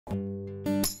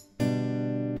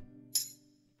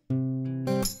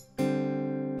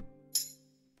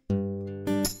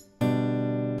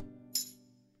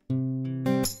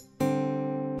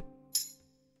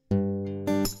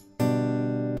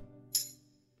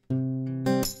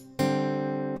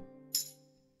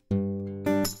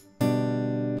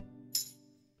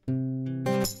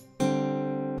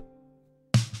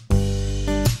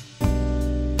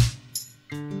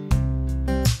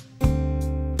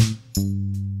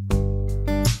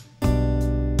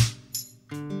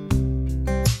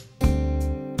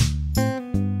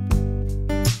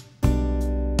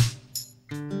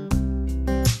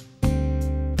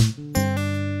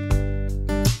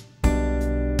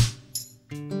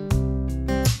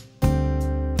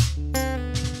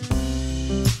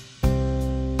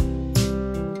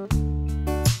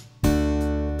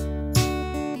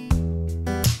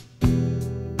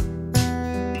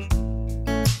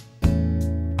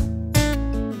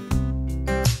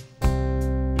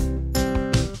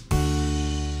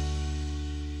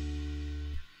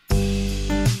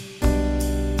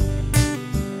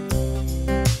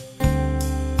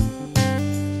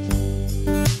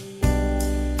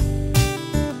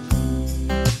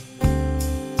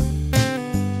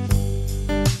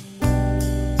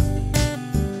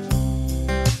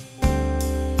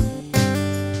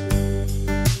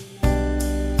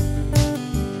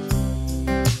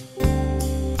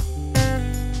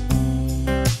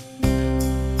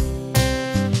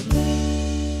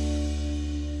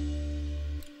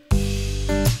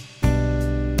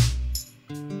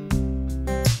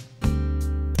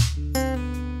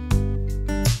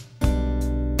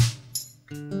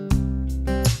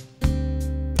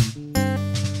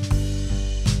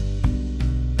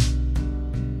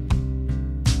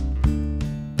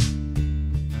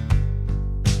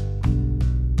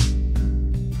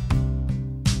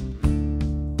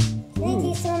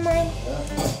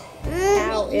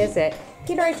How is it?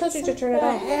 Peter, I told you to turn it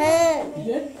off. You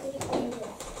did?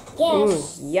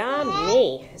 Yes.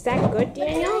 Yummy. Is that good,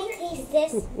 Daniel? Can I taste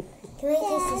this? Can I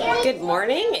taste this? Good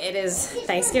morning. It is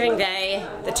Thanksgiving Day.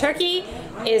 The turkey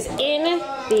is in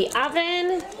the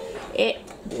oven.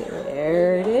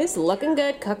 There it is, looking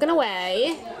good, cooking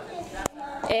away.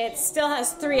 It still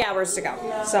has 3 hours to go,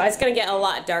 so it's going to get a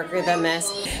lot darker than this.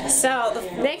 So the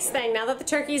next thing, now that the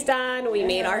turkey's done, we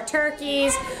made our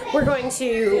turkeys. We're going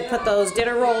to put those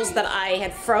dinner rolls that I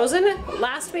had frozen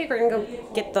last week. We're going to go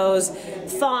get those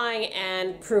thawing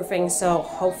and proofing. So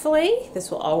hopefully this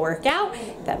will all work out,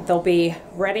 that they'll be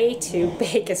ready to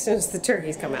bake as soon as the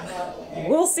turkeys come out.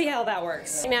 We'll see how that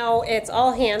works. Now it's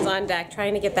all hands on deck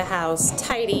trying to get the house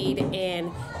tidied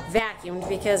and vacuumed,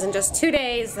 because in just 2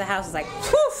 days the house is like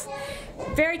poof.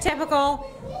 Very typical,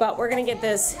 but we're gonna get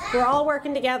this. We're all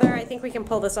working together. I think we can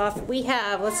pull this off. We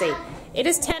have, let's see, it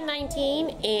is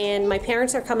 10:19 and my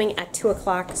parents are coming at 2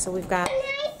 o'clock, so we got a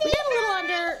little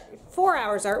under 4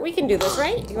 hours. Art, we can do this,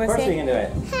 right? You Of course we can do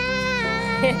it.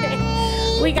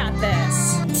 We got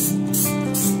this.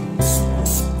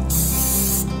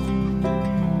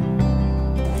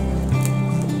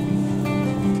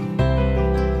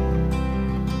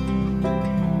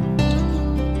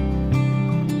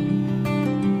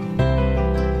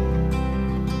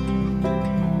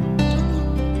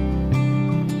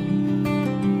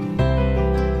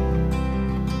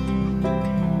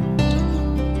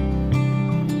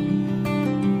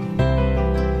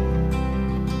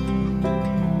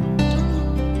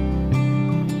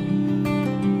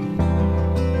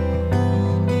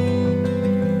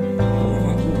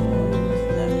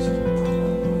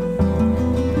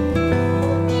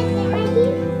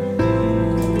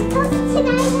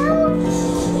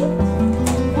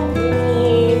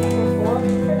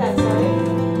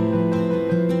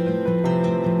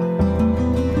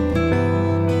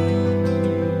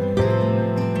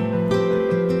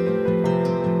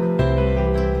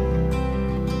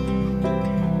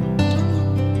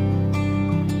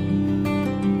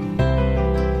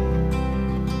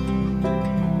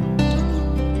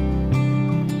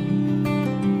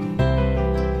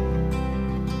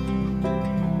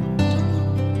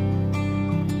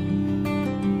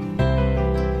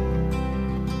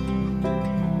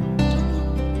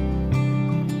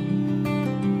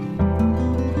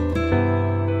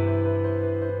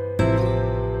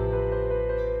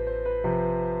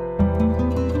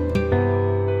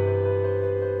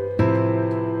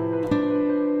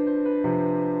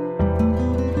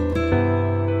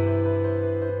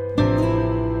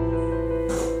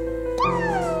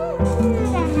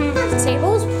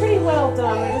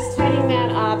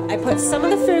 I put some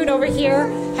of the food over here,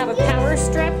 have a power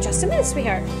strip, just a minute,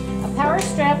 sweetheart. A power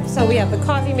strip, so we have the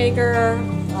coffee maker,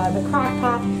 the crock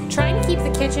pot. Trying to keep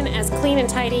the kitchen as clean and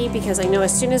tidy, because I know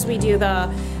as soon as we do the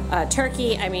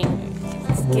turkey, I mean,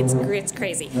 it's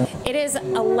crazy. It is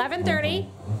 11:30,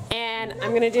 and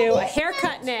I'm gonna do a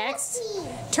haircut next.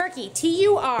 Turkey,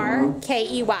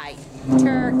 T-U-R-K-E-Y,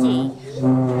 turkey.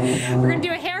 We're gonna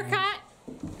do a haircut,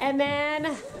 and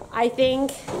then I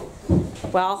think,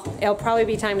 well, it'll probably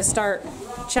be time to start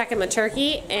checking the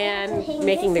turkey and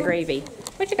making the gravy.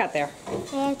 What you got there?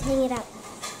 I have to hang it up.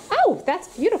 Oh, that's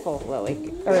beautiful,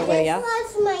 Lily. Or Lydia.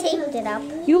 I taped it up.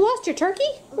 You lost your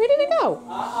turkey? Where did it go?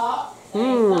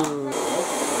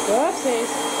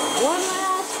 Whoopsies. One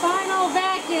last final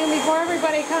vacuum before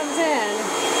everybody comes in.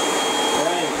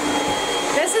 Right.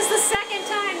 This is the second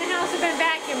time the house has been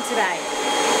vacuumed today.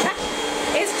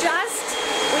 It's just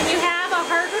when you have a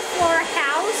hardwood floor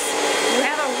house, you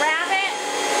have a rabbit,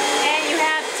 and you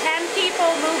have 10 people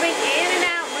moving in and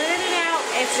out,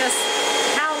 it's just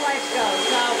how life goes.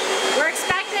 So we're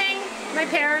expecting my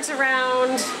parents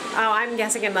around, oh, I'm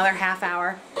guessing another half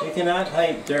hour. You cannot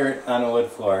hide dirt on a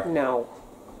wood floor. No.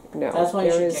 No. That's why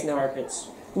you there should is get carpets.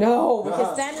 No,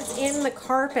 because then it's in the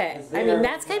carpet. I mean,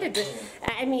 that's kind of,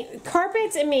 I mean,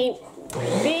 carpets, I mean,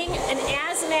 being an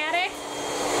asthmatic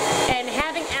and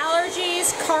having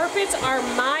allergies, carpets are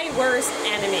my worst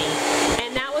enemy.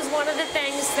 And that was one of the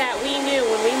things that we knew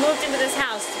when we moved into this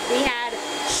house. We had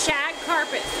shag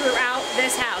carpet throughout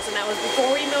this house, and that was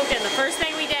before we moved in. The first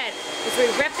thing we did was we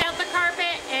ripped out the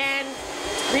carpet and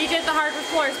redid the hardwood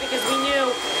floors, because we knew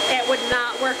it would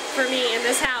not work for me in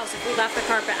this house. If we left the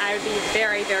carpet, I would be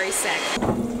very, very sick.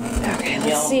 Okay,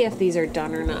 let's see if these are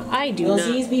done or not. I do Will not.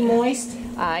 these be moist?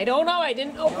 I don't know. I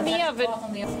didn't open the oven.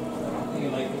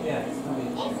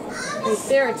 Right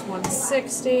there, it's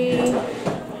 160.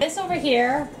 This over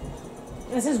here,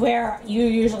 this is where you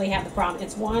usually have the problem.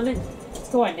 It's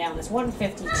going down. It's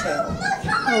 1:52.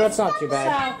 Oh, that's not too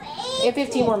bad. So, We have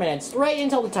 15 more minutes, right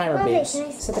until the timer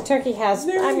beeps. so the turkey has,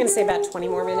 I'm going to say about 20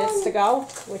 more minutes to go,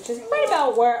 which is right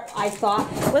about where I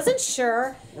thought. Wasn't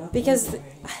sure because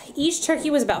each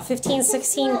turkey was about 15,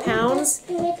 16 pounds.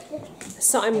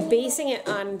 So I'm basing it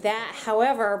on that.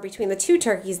 However, between the two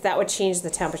turkeys, that would change the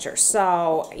temperature.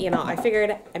 So, you know, I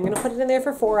figured I'm going to put it in there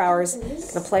for 4 hours. I'm going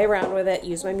to play around with it,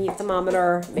 use my meat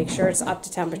thermometer, make sure it's up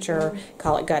to temperature,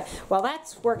 call it good. While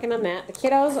that's working on that, the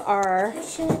kiddos are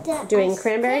doing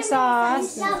cranberry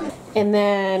sauce. And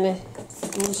then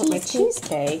I'm going to put my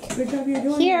cheesecake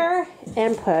here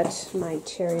and put my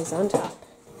cherries on top.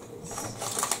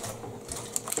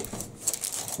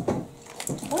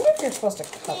 I wonder if you're supposed to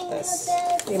cut this.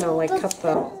 You know, like cut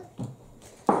the...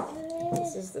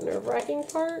 This is the nerve-wracking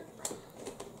part.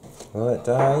 Will it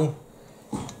die?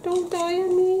 Don't die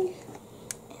on me.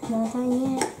 Not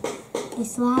on yet.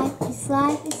 It's live, it's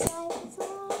live, it's live, it's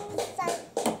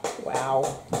live.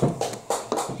 Wow.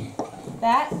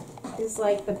 That is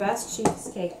like the best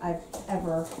cheesecake I've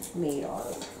ever made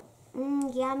of.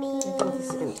 Yummy. This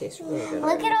is going to taste really good.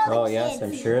 Look at all Oh, the yes, kids.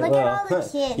 I'm sure it Look will. at all the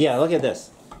kids. Yeah, look at this.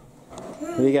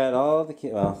 We got all the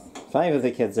kids, well, 5 of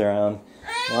the kids around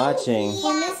watching.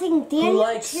 We're missing Who Daniel,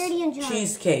 likes Charity, and John.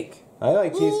 cheesecake? I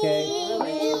like cheesecake.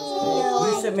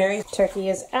 Lisa, Mary? Turkey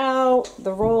is out.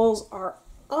 The rolls are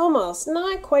almost,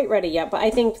 not quite ready yet, but I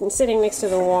think sitting next to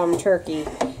the warm turkey,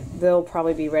 they'll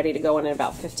probably be ready to go in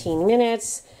about 15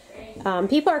 minutes.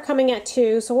 People are coming at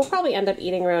 2, so we'll probably end up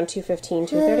eating around 2:15,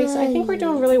 2:30. So I think we're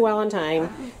doing really well on time.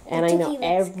 And I know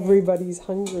everybody's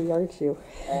hungry, aren't you?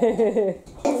 Okay,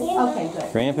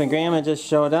 good. Grandpa and Grandma just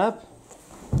showed up.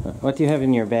 What do you have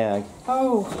in your bag?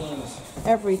 Oh,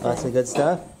 everything. Lots of good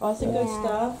stuff? Lots of good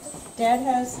stuff. Dad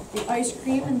has the ice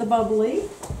cream and the bubbly.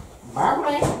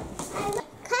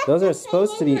 Those are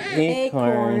supposed to be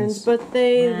acorns. But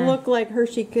they look like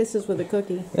Hershey Kisses with a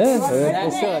cookie. Yeah, they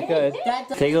still look good.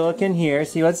 Take a look in here,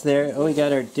 see what's there. Oh, we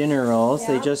got our dinner rolls.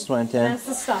 They just went in. That's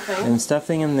the stuffing. And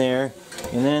stuffing in there.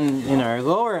 And then in our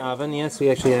lower oven, yes,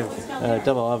 we actually have a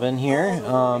double oven here.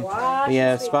 We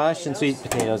have squash and sweet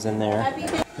potatoes in there.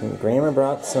 And Grandma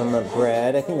brought some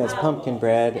bread. I think that's pumpkin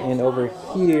bread. And over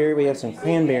here we have some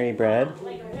cranberry bread.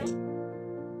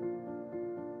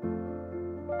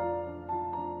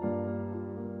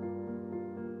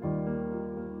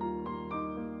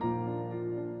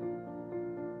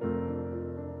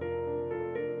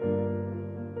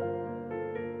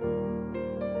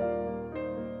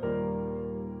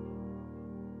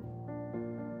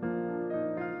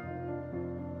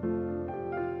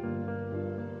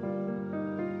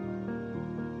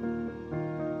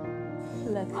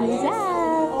 Look who's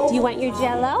up. Do you want your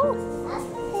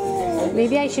Jell-O?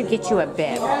 Maybe I should get you a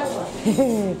bib.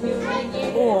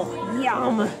 Oh,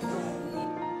 yum.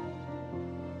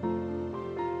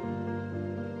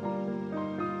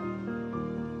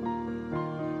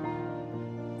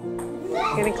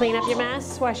 Gonna clean up your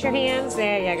mess? Wash your hands?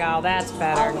 There you go. That's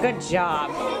better. Good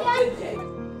job.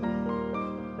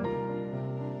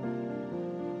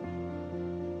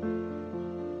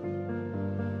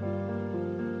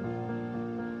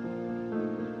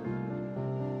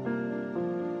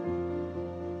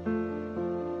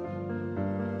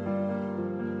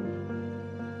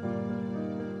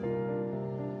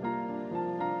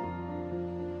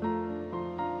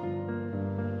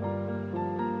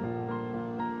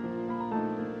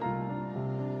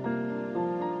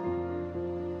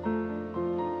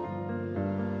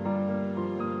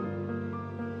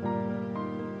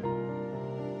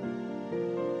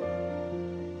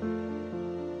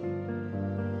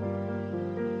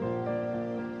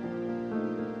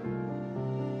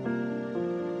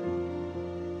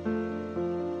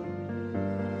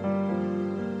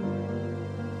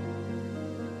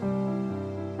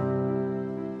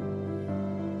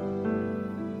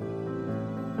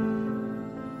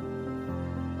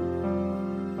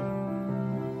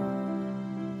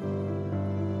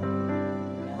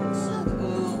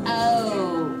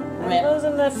 He's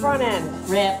losing the front end.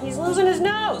 Rip. He's losing his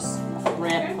nose.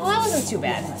 Rip. Well, that wasn't too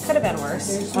bad. Could have been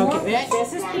worse. Okay.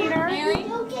 This is Peter. I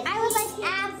would like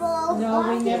apple. No,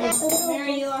 we never.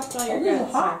 Mary, you lost all your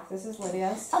guts. This is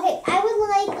Lydia's. Okay, I would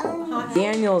like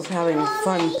Daniel's having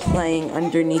fun playing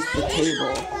underneath the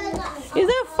table. Is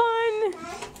that fun?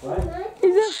 What?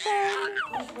 Is that fun?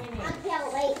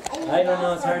 I don't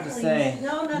know, it's hard to say.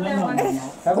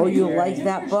 Oh, you like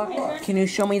that book? Can you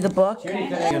show me the book?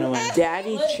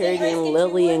 Daddy, Charity, and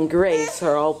Lily and Grace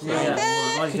are all playing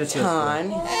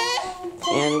Catan.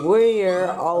 And we're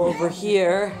all over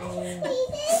here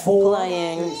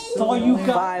playing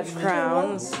 5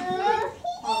 Crowns.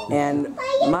 And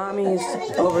Mommy's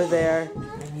over there.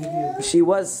 She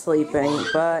was sleeping,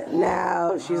 but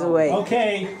now she's awake.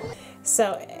 Okay.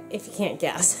 So, if you can't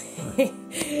guess,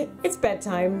 it's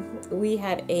bedtime. We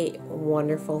had a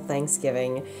wonderful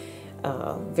Thanksgiving.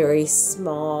 Very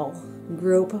small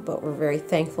group, but we're very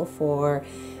thankful for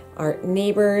our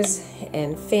neighbors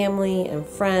and family and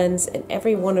friends and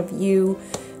every one of you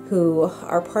who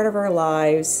are part of our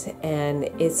lives. And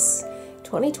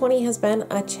 2020 has been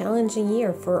a challenging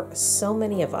year for so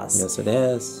many of us. Yes, it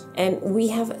is. And we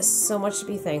have so much to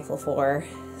be thankful for.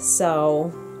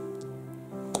 So,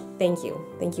 thank you.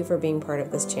 Thank you for being part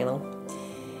of this channel.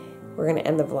 We're going to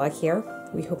end the vlog here.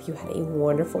 We hope you had a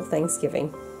wonderful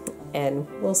Thanksgiving. And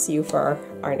we'll see you for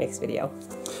our next video.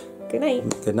 Good night.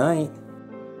 Good night.